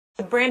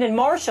Brandon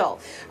Marshall,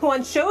 who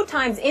on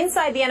Showtime's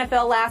Inside the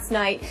NFL last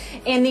night,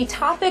 and the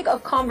topic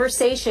of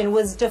conversation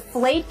was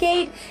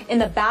Deflategate in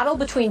the battle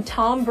between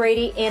Tom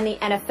Brady and the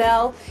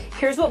NFL.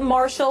 Here's what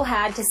Marshall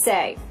had to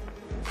say.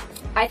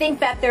 I think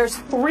that there's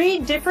 3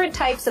 different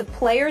types of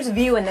players'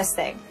 view in this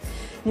thing.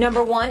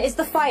 Number 1 is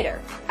the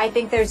fighter. I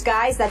think there's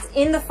guys that's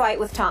in the fight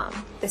with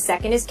Tom. The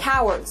second is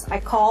cowards. I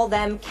call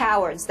them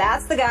cowards.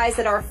 That's the guys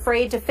that are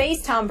afraid to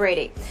face Tom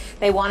Brady.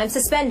 They want him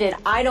suspended.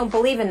 I don't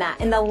believe in that.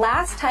 And the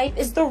last type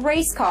is the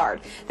race card.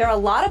 There are a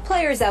lot of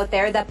players out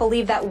there that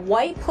believe that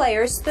white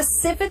players,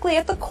 specifically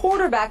at the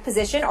quarterback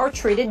position, are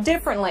treated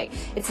differently.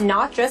 It's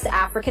not just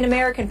African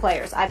American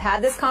players. I've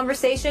had this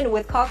conversation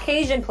with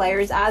Caucasian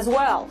players as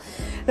well.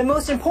 The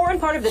most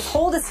important part of this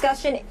whole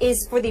discussion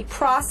is for the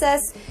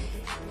process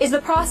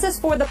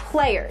for the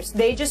players.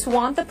 They just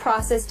want the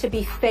process to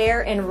be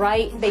fair and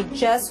right. They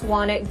just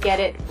want to get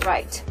it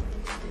right.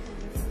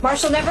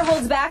 Marshall never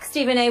holds back,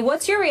 Stephen A.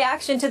 What's your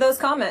reaction to those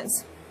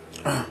comments?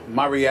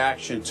 My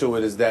reaction to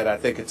it is that I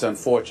think it's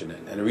unfortunate.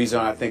 And the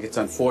reason I think it's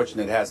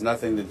unfortunate has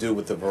nothing to do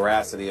with the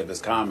veracity of his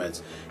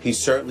comments. He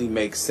certainly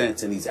makes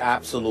sense, and he's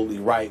absolutely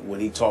right when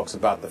he talks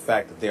about the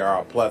fact that there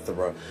are a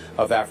plethora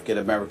of African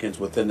Americans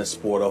within the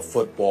sport of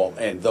football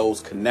and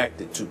those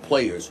connected to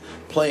players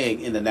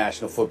playing in the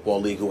National Football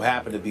League who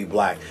happen to be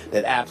black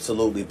that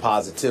absolutely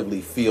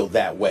positively feel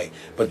that way.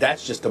 But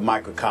that's just a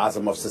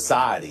microcosm of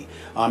society.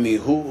 I mean,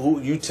 who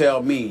you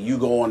tell me you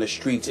go on the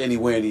streets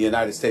anywhere in the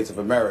United States of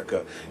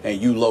America and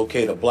you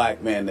locate a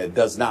black man that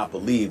does not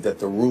believe that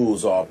the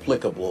rules are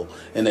applicable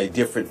in a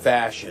different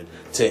fashion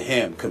to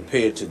him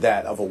compared to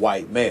that of a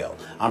white male.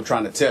 I'm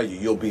trying to tell you,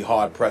 you'll be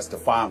hard-pressed to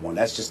find one.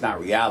 That's just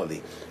not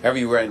reality.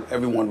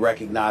 Everyone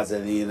recognizes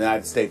in the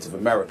United States of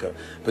America,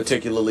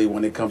 particularly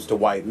when it comes to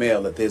white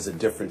male, that there's a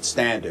different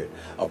standard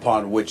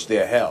upon which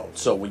they're held.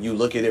 So when you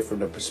look at it from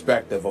the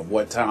perspective of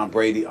what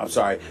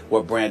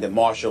what Brandon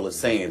Marshall is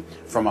saying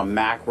from a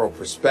macro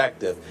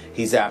perspective,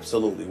 he's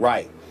absolutely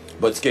right.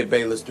 But Skip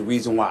Bayless, the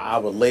reason why I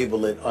would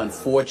label it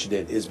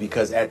unfortunate is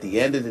because at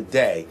the end of the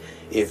day,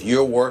 if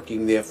you're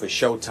working there for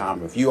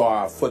Showtime, if you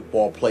are a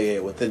football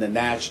player within the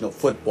National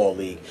Football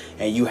League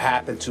and you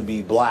happen to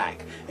be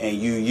black and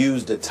you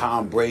use the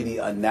Tom Brady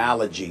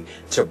analogy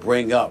to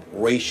bring up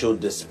racial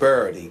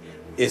disparity,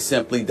 it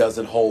simply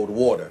doesn't hold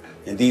water.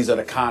 And these are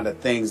the kind of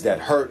things that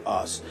hurt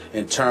us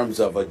in terms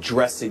of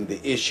addressing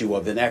the issue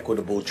of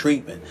inequitable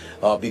treatment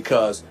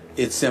because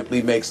it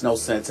simply makes no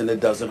sense and it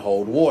doesn't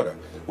hold water.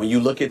 When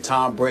you look at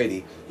Tom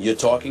Brady, you're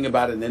talking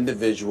about an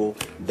individual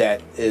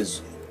that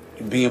is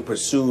being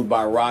pursued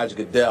by Roger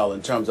Goodell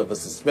in terms of a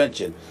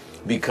suspension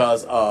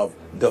because of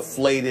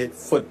deflated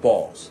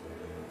footballs.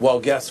 Well,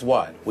 guess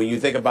what? When you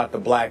think about the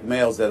black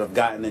males that have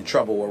gotten in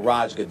trouble with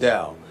Roger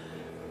Goodell,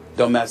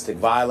 domestic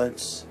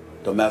violence,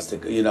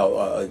 domestic,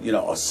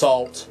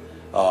 assault,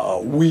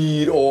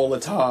 weed all the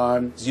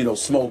time,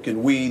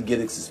 smoking weed,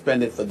 getting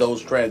suspended for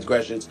those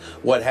transgressions,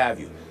 what have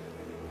you.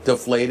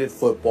 Deflated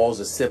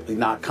footballs are simply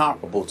not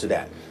comparable to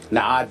that.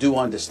 Now, I do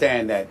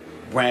understand that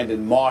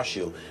Brandon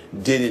Marshall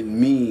didn't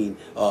mean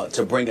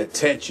to bring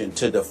attention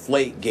to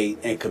Deflategate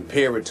and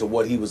compare it to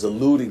what he was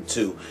alluding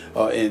to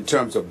in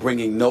terms of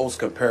bringing those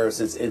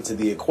comparisons into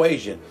the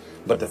equation.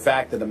 But the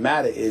fact of the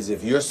matter is,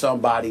 if you're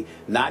somebody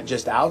not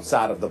just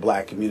outside of the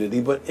black community,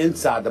 but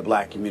inside the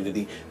black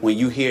community, when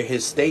you hear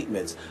his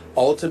statements,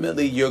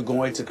 ultimately you're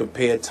going to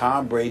compare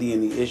Tom Brady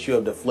and the issue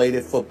of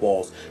deflated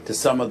footballs to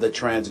some of the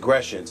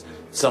transgressions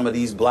some of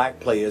these black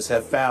players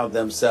have found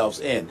themselves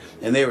in.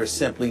 And there is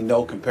simply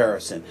no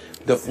comparison.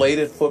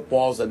 Deflated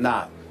footballs or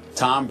not,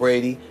 Tom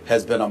Brady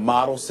has been a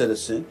model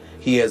citizen.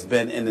 He has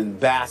been an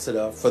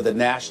ambassador for the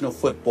National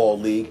Football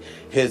League.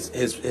 His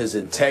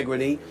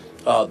integrity,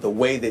 the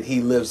way that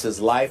he lives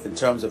his life in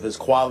terms of his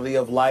quality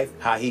of life,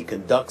 how he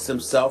conducts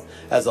himself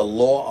as a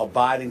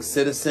law-abiding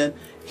citizen,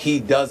 he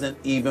doesn't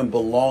even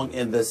belong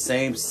in the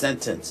same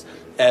sentence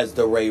as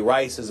the Ray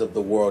Rices of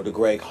the world, the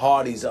Greg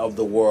Hardys of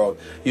the world,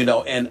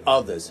 and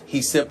others.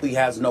 He simply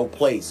has no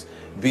place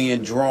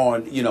being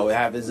drawn,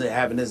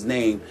 having his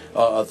name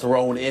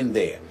thrown in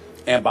there.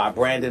 And by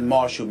Brandon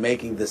Marshall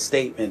making the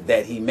statement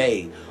that he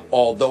made,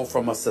 although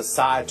from a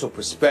societal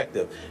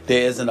perspective,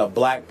 there isn't a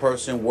black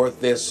person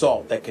worth their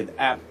salt that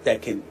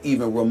can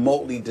even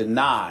remotely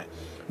deny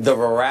the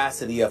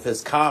veracity of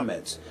his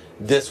comments,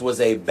 this was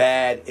a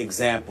bad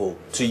example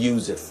to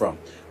use it from.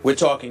 We're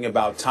talking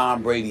about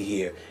Tom Brady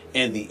here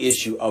and the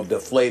issue of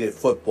deflated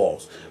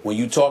footballs. When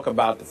you talk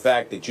about the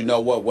fact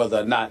that, whether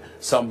or not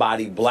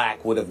somebody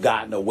black would have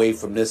gotten away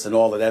from this and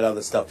all of that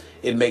other stuff,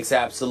 it makes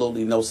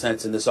absolutely no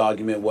sense in this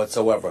argument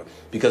whatsoever.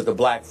 Because the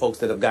black folks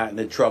that have gotten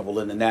in trouble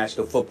in the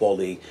National Football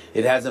League,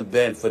 it hasn't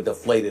been for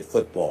deflated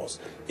footballs.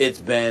 It's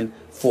been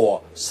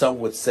for, some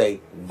would say,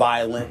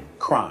 violent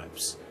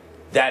crimes.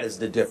 That is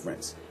the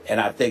difference.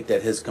 And I think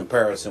that his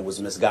comparison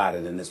was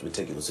misguided in this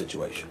particular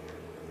situation.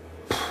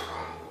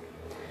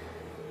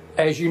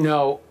 As you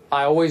know,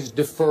 I always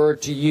defer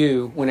to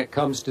you when it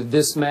comes to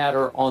this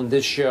matter on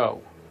this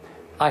show.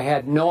 I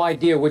had no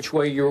idea which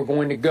way you were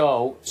going to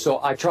go, so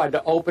I tried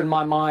to open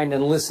my mind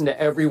and listen to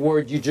every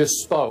word you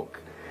just spoke.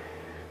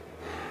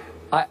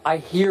 I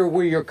hear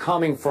where you're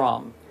coming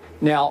from.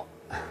 Now,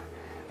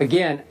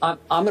 again, I'm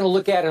going to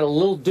look at it a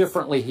little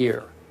differently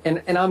here.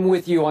 And I'm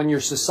with you on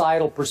your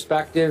societal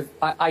perspective.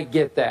 I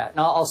get that.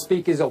 Now, I'll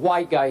speak as a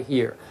white guy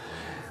here.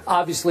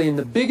 Obviously, in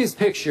the biggest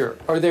picture,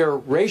 are there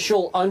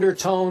racial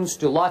undertones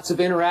to lots of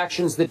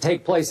interactions that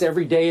take place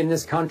every day in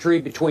this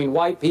country between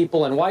white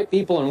people and white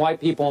people and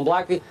white people and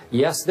black people?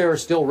 Yes, there are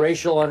still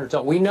racial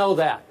undertones. We know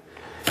that.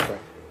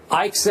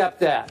 I accept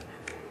that.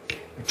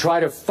 I try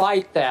to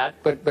fight that,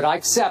 but I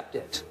accept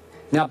it.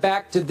 Now,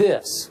 back to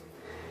this.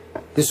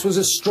 This was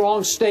a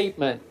strong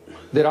statement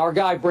that our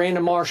guy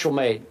Brandon Marshall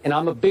made, and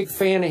I'm a big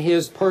fan of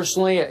his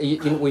personally.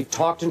 We've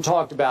talked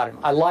about him.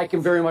 I like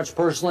him very much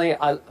personally.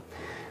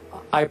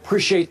 I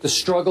appreciate the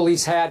struggle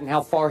he's had and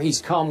how far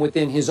he's come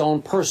within his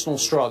own personal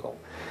struggle.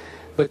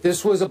 But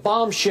this was a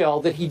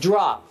bombshell that he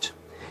dropped.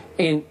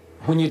 And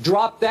when you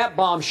drop that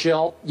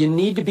bombshell, you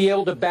need to be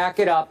able to back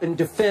it up and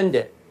defend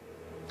it.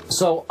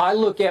 So I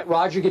look at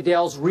Roger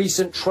Goodell's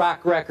recent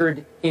track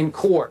record in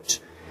court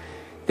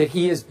that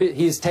he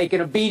has taken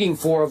a beating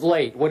for of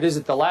late. What is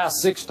it? The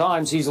last 6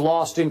 times he's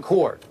lost in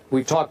court.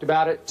 We've talked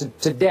about it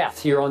to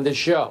death here on this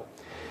show.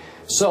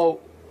 So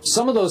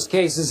some of those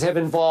cases have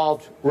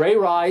involved Ray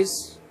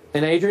Rice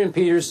and Adrian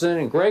Peterson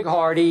and Greg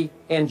Hardy,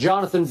 and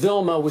Jonathan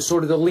Vilma was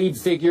sort of the lead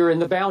figure in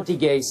the Bounty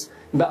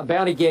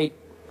Gate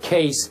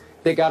case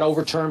that got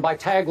overturned by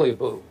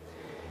Tagliabue.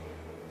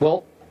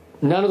 Well,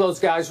 none of those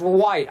guys were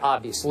white,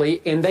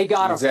 obviously, and they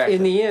got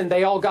in the end,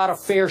 they all got a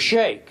fair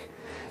shake.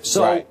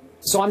 So,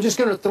 so I'm just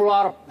going to throw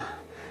out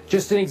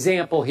just an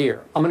example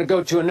here. I'm going to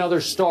go to another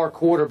star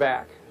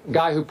quarterback, a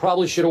guy who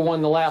probably should have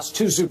won the last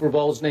 2 Super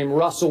Bowls, named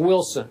Russell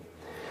Wilson.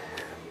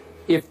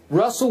 If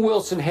Russell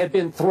Wilson had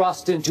been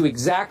thrust into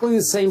exactly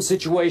the same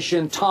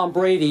situation Tom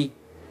Brady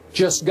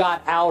just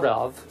got out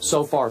of,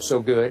 so far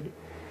so good,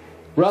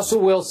 Russell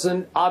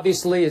Wilson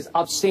obviously is an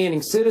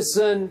upstanding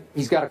citizen.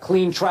 He's got a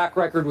clean track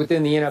record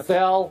within the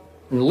NFL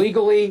and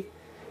legally.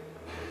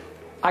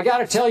 I got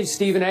to tell you,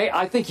 Stephen A.,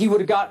 I think he would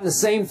have gotten the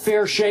same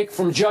fair shake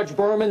from Judge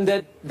Berman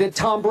that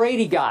Tom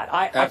Brady got.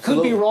 I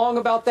could be wrong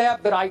about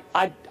that, but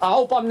I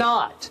hope I'm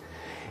not.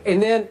 And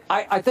then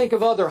I think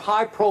of other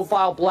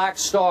high-profile black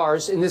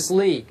stars in this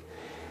league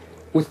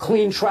with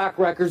clean track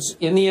records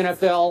in the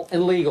NFL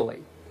and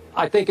legally.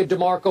 I think of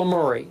DeMarco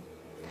Murray.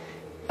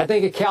 I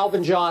think of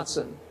Calvin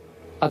Johnson.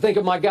 I think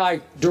of my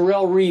guy,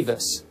 Darrelle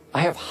Revis.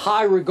 I have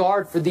high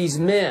regard for these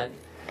men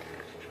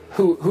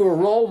who are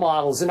role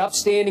models and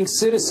upstanding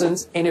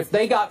citizens, and if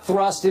they got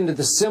thrust into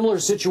the similar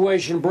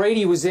situation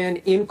Brady was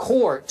in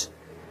court,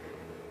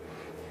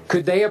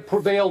 could they have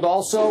prevailed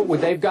also? Would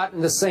they have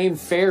gotten the same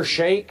fair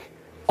shake?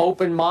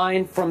 Open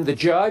mind from the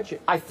judge?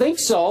 I think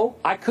so.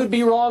 I could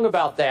be wrong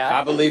about that.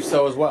 I believe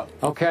so as well.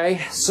 Okay,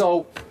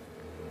 so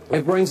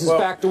it brings us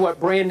back to what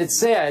Brandon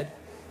said.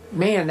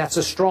 Man, that's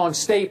a strong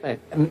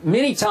statement.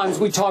 Many times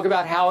we talk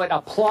about how it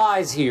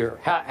applies here,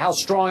 how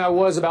strong I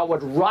was about what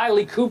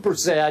Riley Cooper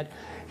said.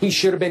 He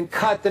should have been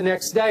cut the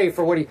next day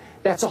for what he...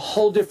 That's a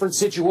whole different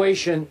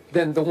situation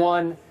than the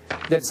one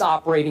that's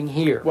operating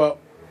here. Well,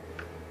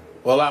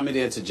 allow me to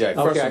interject.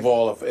 First of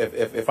all,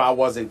 if I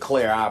wasn't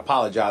clear, I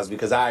apologize,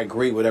 because I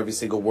agree with every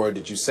single word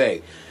that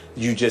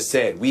you just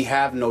said. We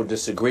have no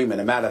disagreement.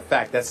 As a matter of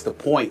fact, that's the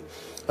point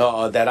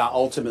that I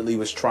ultimately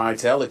was trying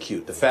to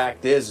elocute. The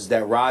fact is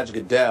that Roger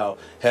Goodell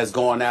has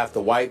gone after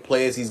white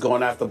players. He's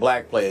gone after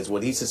black players.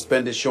 When he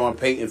suspended Sean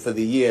Payton for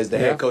the year as the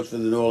head coach for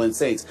the New Orleans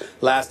Saints,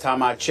 last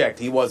time I checked,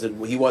 he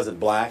wasn't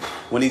black.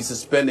 When he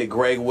suspended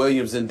Greg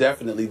Williams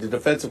indefinitely, the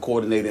defensive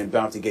coordinator in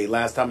Bounty Gate,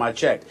 last time I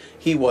checked,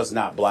 he was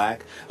not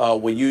black.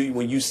 When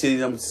you see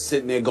them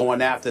sitting there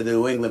going after the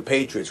New England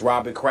Patriots,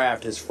 Robert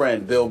Kraft, his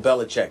friend, Bill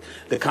Belichick,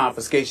 the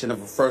confiscation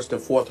of a 1st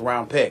and 4th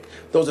round pick,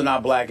 those are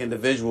not black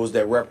individuals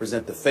that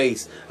represent the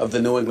face of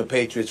the New England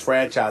Patriots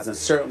franchise, and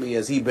certainly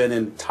has he been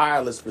in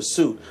tireless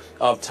pursuit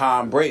of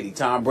Tom Brady.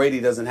 Tom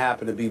Brady doesn't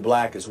happen to be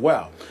black as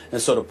well.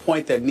 And so the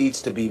point that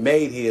needs to be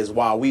made here is,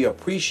 while we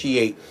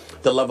appreciate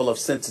the level of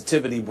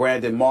sensitivity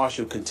Brandon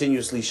Marshall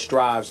continuously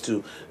strives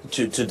to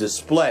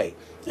display,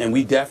 and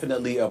we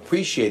definitely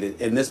appreciate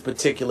it, in this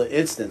particular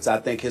instance, I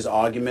think his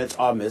arguments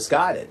are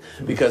misguided.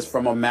 Because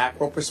from a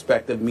macro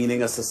perspective,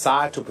 meaning a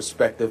societal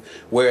perspective,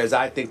 whereas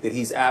I think that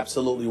he's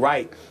absolutely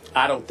right,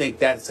 I don't think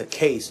that's a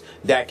case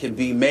that can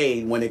be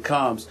made when it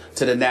comes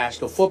to the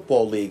National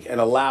Football League.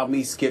 And allow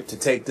me, Skip, to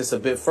take this a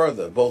bit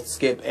further, both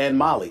Skip and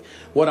Molly.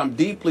 What I'm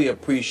deeply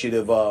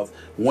appreciative of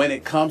when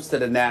it comes to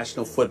the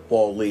National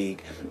Football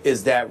League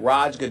is that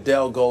Roger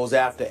Goodell goes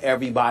after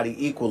everybody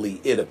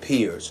equally, it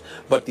appears.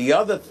 But the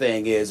other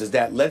thing is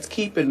that let's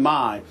keep in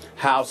mind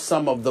how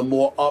some of the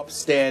more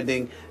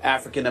upstanding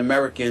African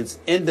Americans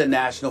in the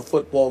National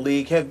Football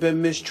League have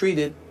been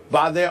mistreated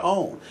by their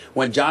own.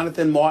 When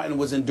Jonathan Martin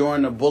was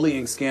enduring a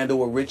bullying scandal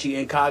with Richie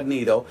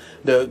Incognito,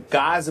 the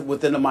guys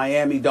within the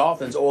Miami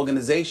Dolphins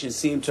organization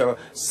seemed to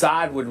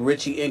side with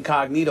Richie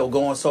Incognito,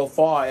 going so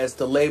far as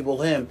to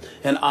label him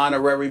an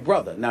honorary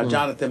brother. Now,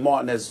 Jonathan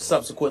Martin has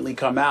subsequently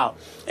come out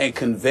and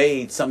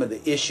conveyed some of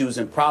the issues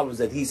and problems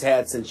that he's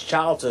had since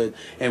childhood,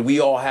 and we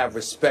all have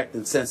respect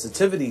and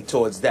sensitivity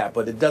towards that.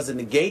 But it doesn't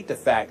negate the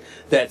fact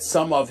that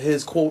some of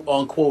his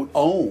quote-unquote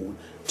own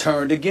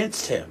turned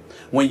against him.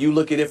 When you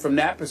look at it from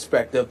that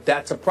perspective,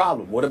 that's a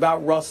problem. What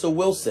about Russell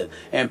Wilson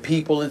and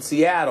people in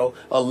Seattle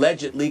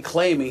allegedly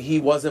claiming he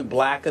wasn't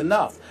black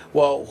enough?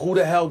 Well, who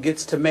the hell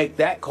gets to make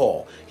that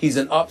call? He's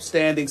an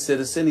upstanding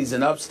citizen. He's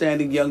an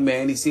upstanding young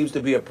man. He seems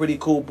to be a pretty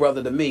cool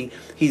brother to me.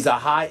 He's a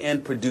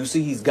high-end producer.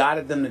 He's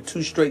guided them to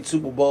 2 straight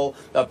Super Bowl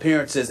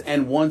appearances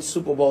and 1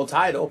 Super Bowl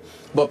title.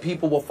 But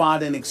people will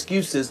find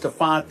excuses to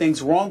find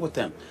things wrong with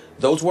him.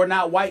 Those were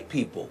not white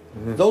people.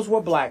 Those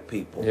were black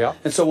people. Yeah.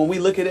 And so when we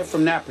look at it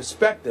from that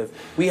perspective,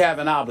 we have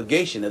an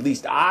obligation, at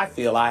least I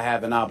feel I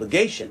have an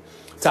obligation,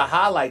 to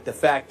highlight the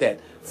fact that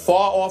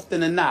far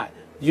often than not,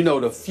 you know,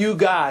 the few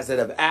guys that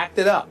have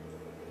acted up,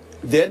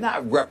 they're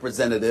not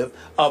representative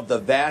of the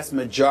vast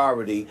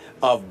majority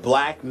of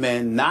black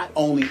men, not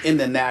only in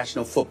the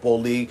National Football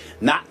League,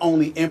 not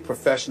only in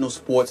professional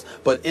sports,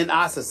 but in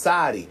our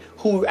society,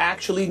 who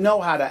actually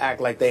know how to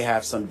act like they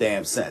have some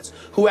damn sense,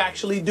 who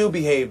actually do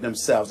behave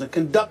themselves and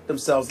conduct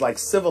themselves like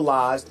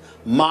civilized,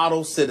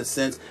 model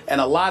citizens. And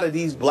a lot of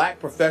these black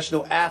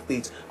professional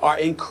athletes are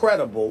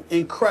incredible,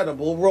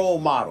 incredible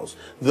role models.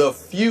 The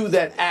few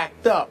that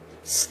act up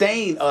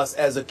stain us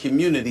as a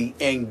community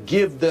and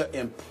give the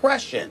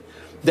impression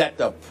that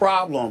the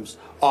problems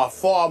are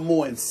far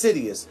more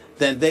insidious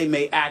than they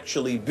may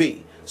actually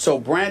be. So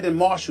Brandon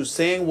Marshall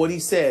saying what he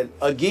said,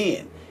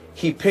 again,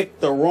 he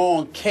picked the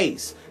wrong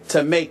case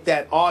to make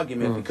that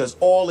argument, because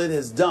all it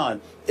has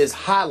done is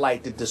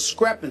highlight the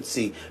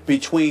discrepancy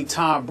between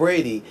Tom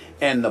Brady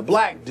and the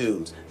black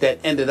dudes that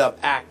ended up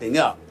acting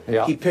up.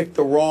 Yeah. He picked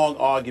the wrong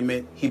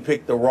argument. He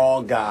picked the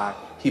wrong guy.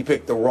 He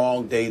picked the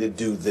wrong day to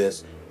do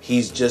this.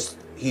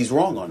 He's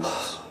wrong on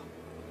this.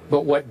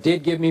 But what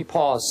did give me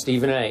pause,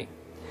 Stephen A.,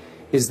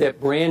 is that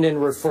Brandon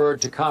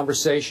referred to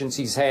conversations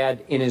he's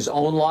had in his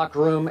own locker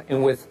room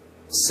and with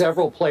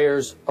several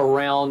players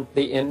around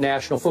the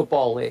National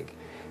Football League.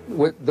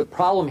 What the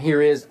problem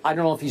here is, I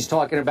don't know if he's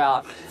talking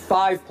about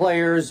 5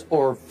 players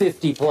or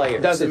 50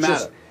 players. Doesn't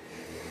matter.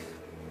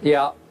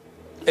 Yeah.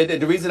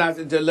 The reason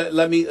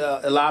allow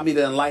me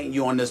to enlighten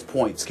you on this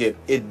point, Skip.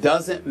 It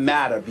doesn't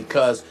matter,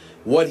 because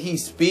what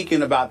he's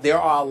speaking about,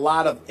 there are a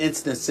lot of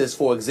instances,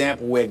 for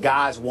example, where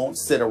guys won't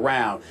sit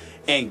around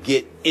and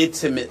get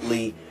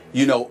intimately,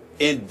 you know,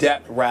 in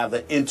depth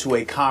rather, into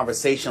a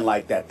conversation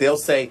like that. They'll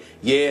say,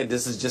 yeah,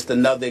 this is just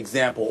another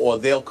example, or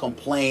they'll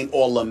complain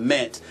or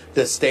lament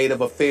the state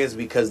of affairs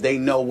because they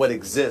know what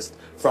exists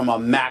from a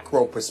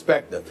macro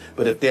perspective.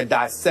 But if they're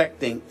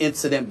dissecting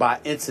incident by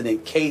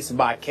incident, case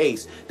by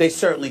case, they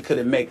certainly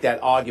couldn't make that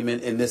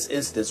argument in this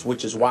instance,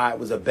 which is why it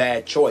was a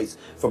bad choice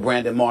for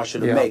Brandon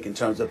Marshall to make in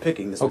terms of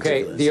picking this particular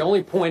instance. The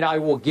only point I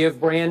will give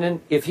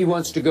Brandon, if he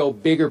wants to go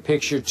bigger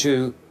picture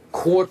to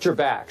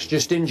quarterbacks,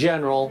 just in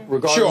general,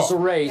 regardless of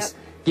race,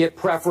 get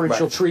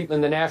preferential treatment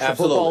in the National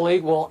Football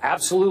League. Well,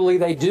 absolutely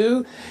they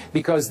do,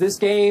 because this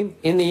game,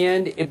 in the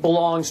end, it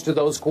belongs to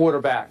those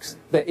quarterbacks.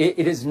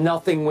 It is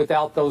nothing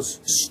without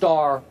those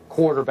star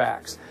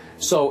quarterbacks.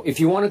 So if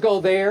you want to go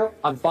there,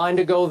 I'm fine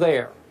to go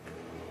there.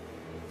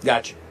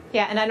 Gotcha.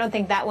 Yeah, and I don't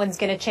think that one's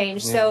going to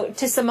change. Yeah. So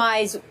to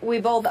surmise,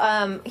 we both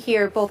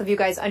here, both of you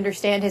guys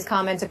understand his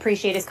comments,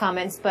 appreciate his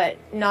comments, but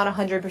not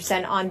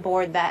 100% on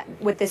board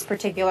with this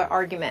particular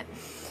argument.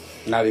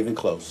 Not even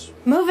close.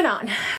 Moving on.